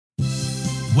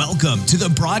Welcome to the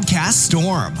Broadcast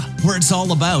Storm, where it's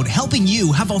all about helping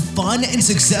you have a fun and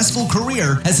successful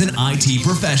career as an IT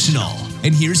professional.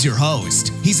 And here's your host.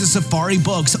 He's a Safari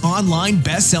Books online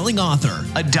best-selling author,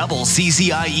 a double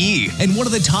CCIE, and one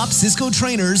of the top Cisco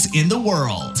trainers in the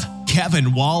world,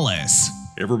 Kevin Wallace.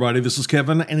 Hey everybody, this is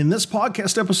Kevin, and in this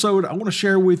podcast episode, I want to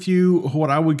share with you what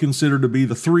I would consider to be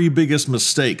the three biggest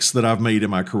mistakes that I've made in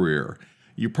my career.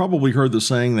 You probably heard the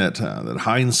saying that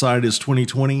hindsight is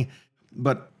 20/20.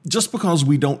 But just because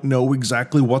we don't know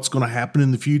exactly what's going to happen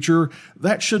in the future,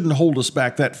 that shouldn't hold us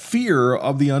back. That fear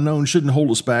of the unknown shouldn't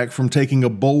hold us back from taking a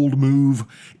bold move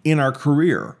in our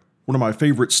career. One of my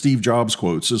favorite Steve Jobs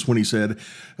quotes is when he said,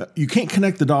 "You can't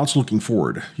connect the dots looking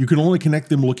forward. You can only connect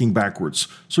them looking backwards.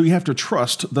 So you have to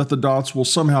trust that the dots will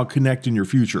somehow connect in your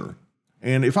future."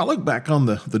 And if I look back on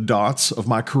the dots of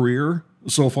my career,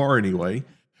 so far anyway,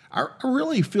 I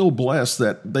really feel blessed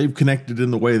that they've connected in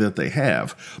the way that they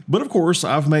have. But of course,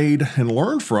 I've made and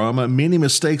learned from many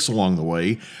mistakes along the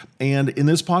way. And in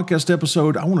this podcast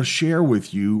episode, I want to share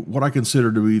with you what I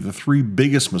consider to be the three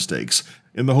biggest mistakes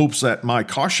in the hopes that my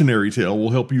cautionary tale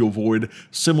will help you avoid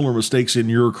similar mistakes in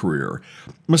your career.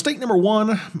 Mistake number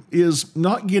one is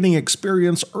not getting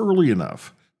experience early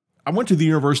enough. I went to the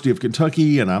University of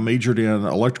Kentucky and I majored in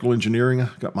electrical engineering,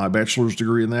 got my bachelor's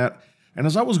degree in that. And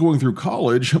as I was going through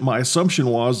college, my assumption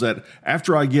was that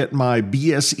after I get my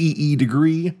BSEE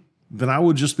degree, then I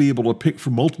would just be able to pick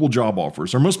from multiple job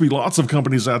offers. There must be lots of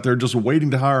companies out there just waiting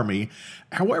to hire me.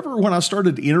 However, when I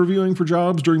started interviewing for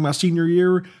jobs during my senior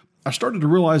year, I started to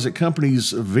realize that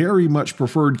companies very much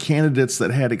preferred candidates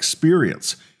that had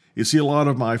experience. You see, a lot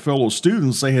of my fellow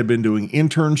students, they had been doing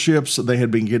internships, they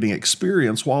had been getting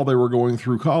experience while they were going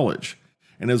through college.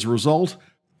 And as a result,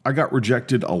 I got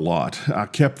rejected a lot. I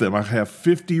kept them. I have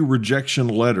 50 rejection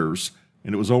letters,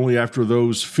 and it was only after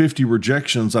those 50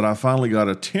 rejections that I finally got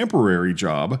a temporary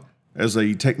job as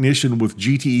a technician with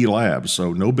GTE Labs.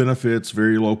 So no benefits,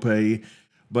 very low pay,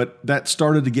 but that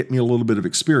started to get me a little bit of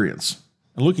experience.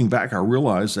 And looking back, I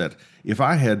realized that if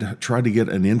I had tried to get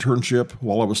an internship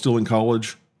while I was still in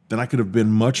college, then I could have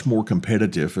been much more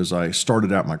competitive as I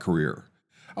started out my career.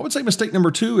 I would say mistake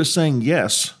number two is saying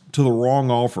yes to the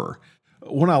wrong offer.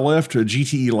 When I left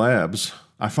GTE Labs,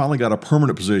 I finally got a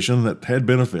permanent position that had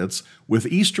benefits with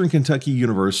Eastern Kentucky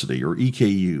University, or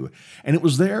EKU. And it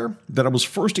was there that I was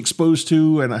first exposed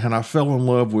to, and I fell in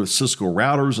love with Cisco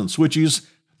routers and switches.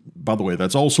 By the way,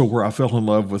 that's also where I fell in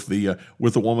love with the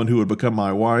woman who would become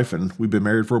my wife, and we've been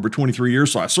married for over 23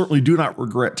 years, so I certainly do not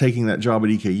regret taking that job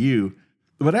at EKU.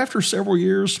 But after several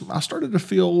years, I started to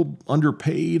feel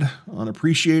underpaid,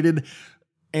 unappreciated.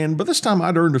 And by this time,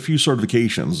 I'd earned a few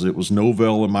certifications. It was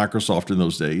Novell and Microsoft in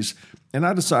those days. And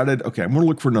I decided, okay, I'm going to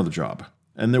look for another job.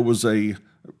 And there was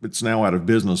it's now out of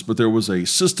business, but there was a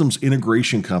systems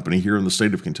integration company here in the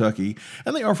state of Kentucky.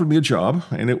 And they offered me a job,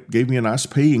 and it gave me a nice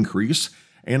pay increase.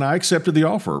 And I accepted the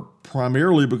offer,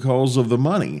 primarily because of the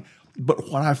money. But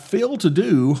what I failed to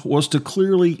do was to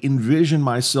clearly envision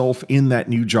myself in that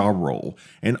new job role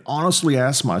and honestly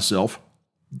ask myself,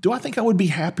 do I think I would be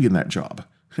happy in that job?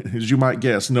 As you might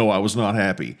guess, no, I was not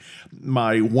happy.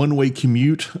 My one-way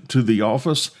commute to the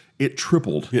office, it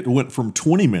tripled. It went from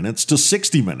 20 minutes to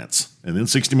 60 minutes, and then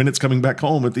 60 minutes coming back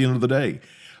home at the end of the day.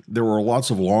 There were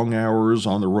lots of long hours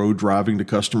on the road driving to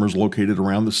customers located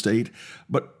around the state,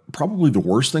 but probably the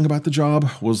worst thing about the job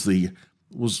was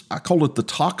I called it the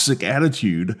toxic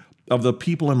attitude of the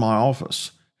people in my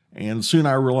office. And soon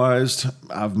I realized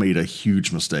I've made a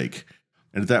huge mistake.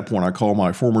 And at that point, I called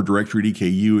my former director at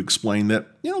EKU, explained that,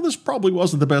 this probably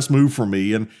wasn't the best move for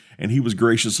me. And he was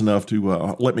gracious enough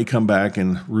to let me come back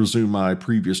and resume my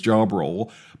previous job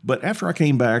role. But after I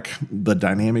came back, the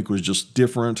dynamic was just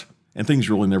different, and things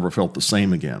really never felt the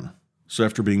same again. So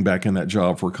after being back in that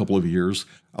job for a couple of years,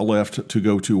 I left to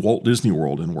go to Walt Disney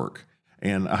World and work.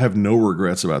 And I have no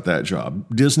regrets about that job.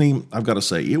 Disney, I've got to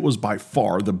say, it was by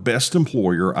far the best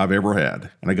employer I've ever had.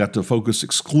 And I got to focus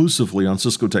exclusively on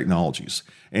Cisco technologies.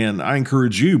 And I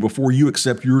encourage you, before you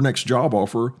accept your next job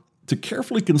offer, to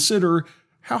carefully consider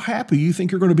how happy you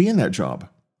think you're going to be in that job.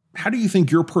 How do you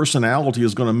think your personality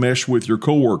is going to mesh with your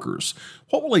coworkers?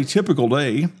 What will a typical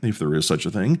day, if there is such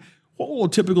a thing, what will a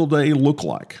typical day look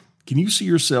like? Can you see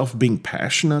yourself being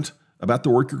passionate about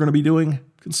the work you're going to be doing?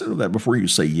 Consider that before you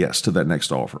say yes to that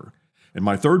next offer. And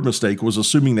my third mistake was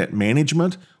assuming that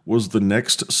management was the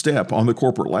next step on the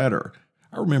corporate ladder.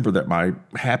 I remember that my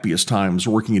happiest times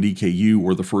working at EKU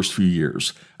were the first few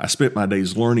years. I spent my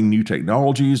days learning new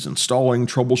technologies, installing,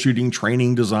 troubleshooting,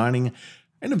 training, designing,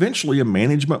 and eventually a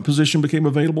management position became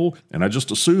available, and I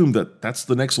just assumed that that's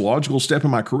the next logical step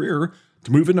in my career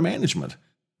to move into management.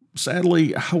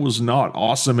 Sadly, I was not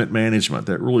awesome at management.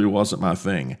 That really wasn't my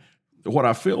thing. What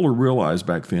I failed to realize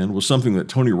back then was something that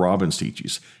Tony Robbins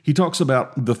teaches. He talks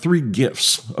about the three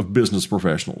gifts of business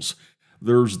professionals.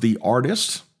 There's the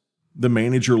artist, the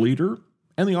manager-leader,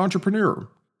 and the entrepreneur.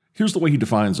 Here's the way he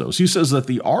defines those. He says that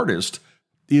the artist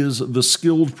is the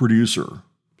skilled producer.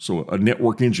 So a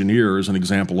network engineer is an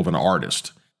example of an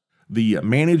artist. The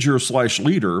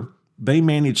manager/leader, they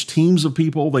manage teams of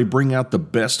people. They bring out the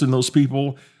best in those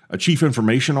people. A chief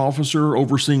information officer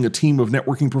overseeing a team of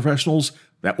networking professionals,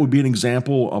 that would be an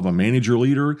example of a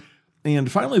manager-leader. And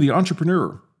finally, the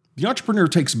entrepreneur. The entrepreneur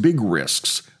takes big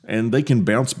risks, and they can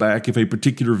bounce back if a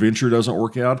particular venture doesn't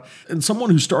work out. And someone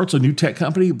who starts a new tech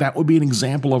company, that would be an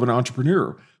example of an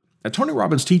entrepreneur. Now, Tony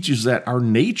Robbins teaches that our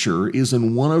nature is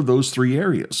in one of those three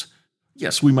areas.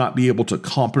 Yes, we might be able to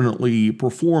competently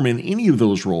perform in any of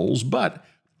those roles, but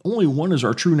only one is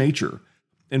our true nature.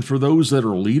 And for those that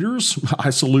are leaders, I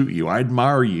salute you, I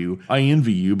admire you, I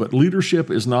envy you, but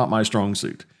leadership is not my strong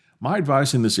suit. My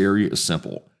advice in this area is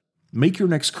simple. Make your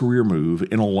next career move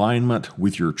in alignment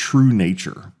with your true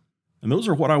nature. And those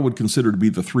are what I would consider to be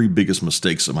the three biggest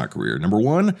mistakes of my career. Number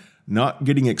one, not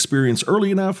getting experience early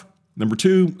enough. Number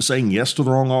two, saying yes to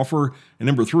the wrong offer. And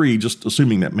number three, just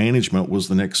assuming that management was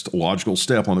the next logical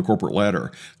step on the corporate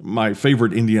ladder. My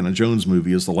favorite Indiana Jones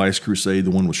movie is The Last Crusade,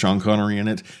 the one with Sean Connery in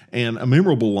it. And a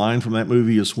memorable line from that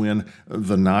movie is when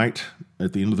the knight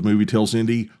at the end of the movie tells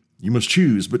Indy, "You must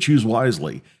choose, but choose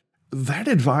wisely." That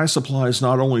advice applies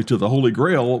not only to the Holy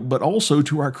Grail, but also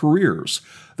to our careers.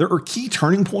 There are key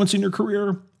turning points in your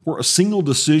career where a single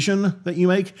decision that you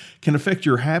make can affect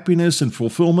your happiness and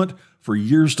fulfillment for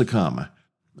years to come.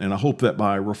 And I hope that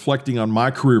by reflecting on my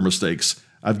career mistakes,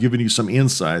 I've given you some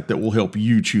insight that will help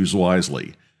you choose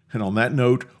wisely. And on that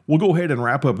note, we'll go ahead and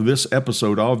wrap up this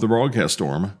episode of The Broadcast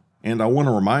Storm. And I want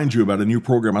to remind you about a new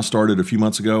program I started a few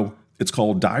months ago. It's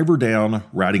called Diver Down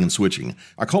Routing and Switching.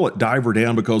 I call it Diver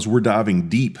Down because we're diving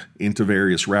deep into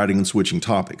various routing and switching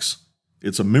topics.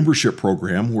 It's a membership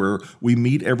program where we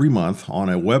meet every month on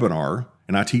a webinar,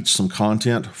 and I teach some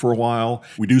content for a while.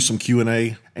 We do some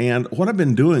Q&A. And what I've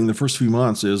been doing the first few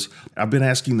months is I've been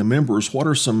asking the members, what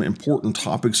are some important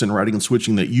topics in routing and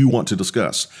switching that you want to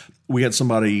discuss? We had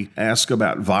somebody ask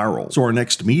about Vyral. So our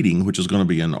next meeting, which is going to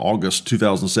be in August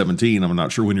 2017, I'm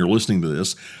not sure when you're listening to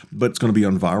this, but it's going to be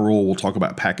on Vyral. We'll talk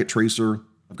about Packet Tracer.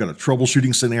 I've got a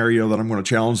troubleshooting scenario that I'm going to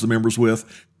challenge the members with.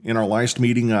 In our last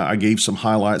meeting, I gave some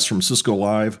highlights from Cisco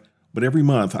Live. But every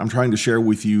month, I'm trying to share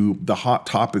with you the hot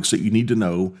topics that you need to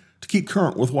know to keep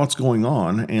current with what's going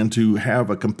on and to have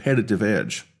a competitive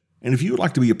edge. And if you would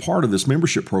like to be a part of this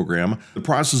membership program, the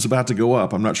price is about to go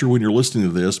up. I'm not sure when you're listening to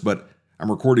this, but I'm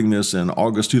recording this in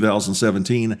August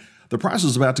 2017. The price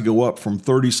is about to go up from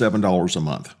 $37 a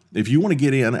month. If you want to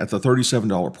get in at the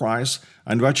 $37 price,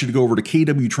 I invite you to go over to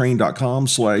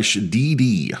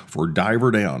kwtrain.com/DD for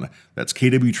Diver Down. That's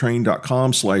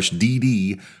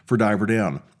kwtrain.com/DD for Diver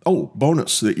Down. Oh,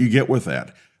 bonus that you get with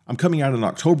that. I'm coming out in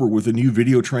October with a new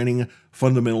video training,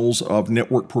 Fundamentals of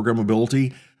Network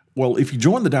Programmability. Well, if you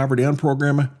join the Diver Down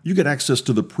program, you get access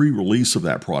to the pre-release of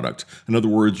that product. In other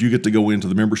words, you get to go into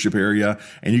the membership area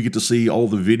and you get to see all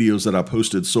the videos that I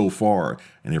posted so far.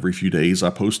 And every few days, I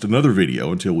post another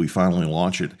video until we finally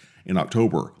launch it in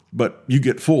October. But you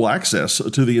get full access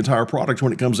to the entire product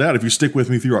when it comes out if you stick with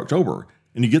me through October.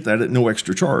 And you get that at no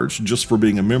extra charge just for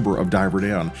being a member of Diver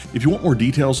Down. If you want more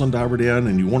details on Diver Down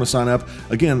and you want to sign up,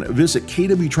 again, visit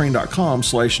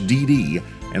kwtrain.com/DD.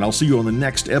 And I'll see you on the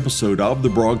next episode of The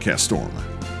Broadcast Storm.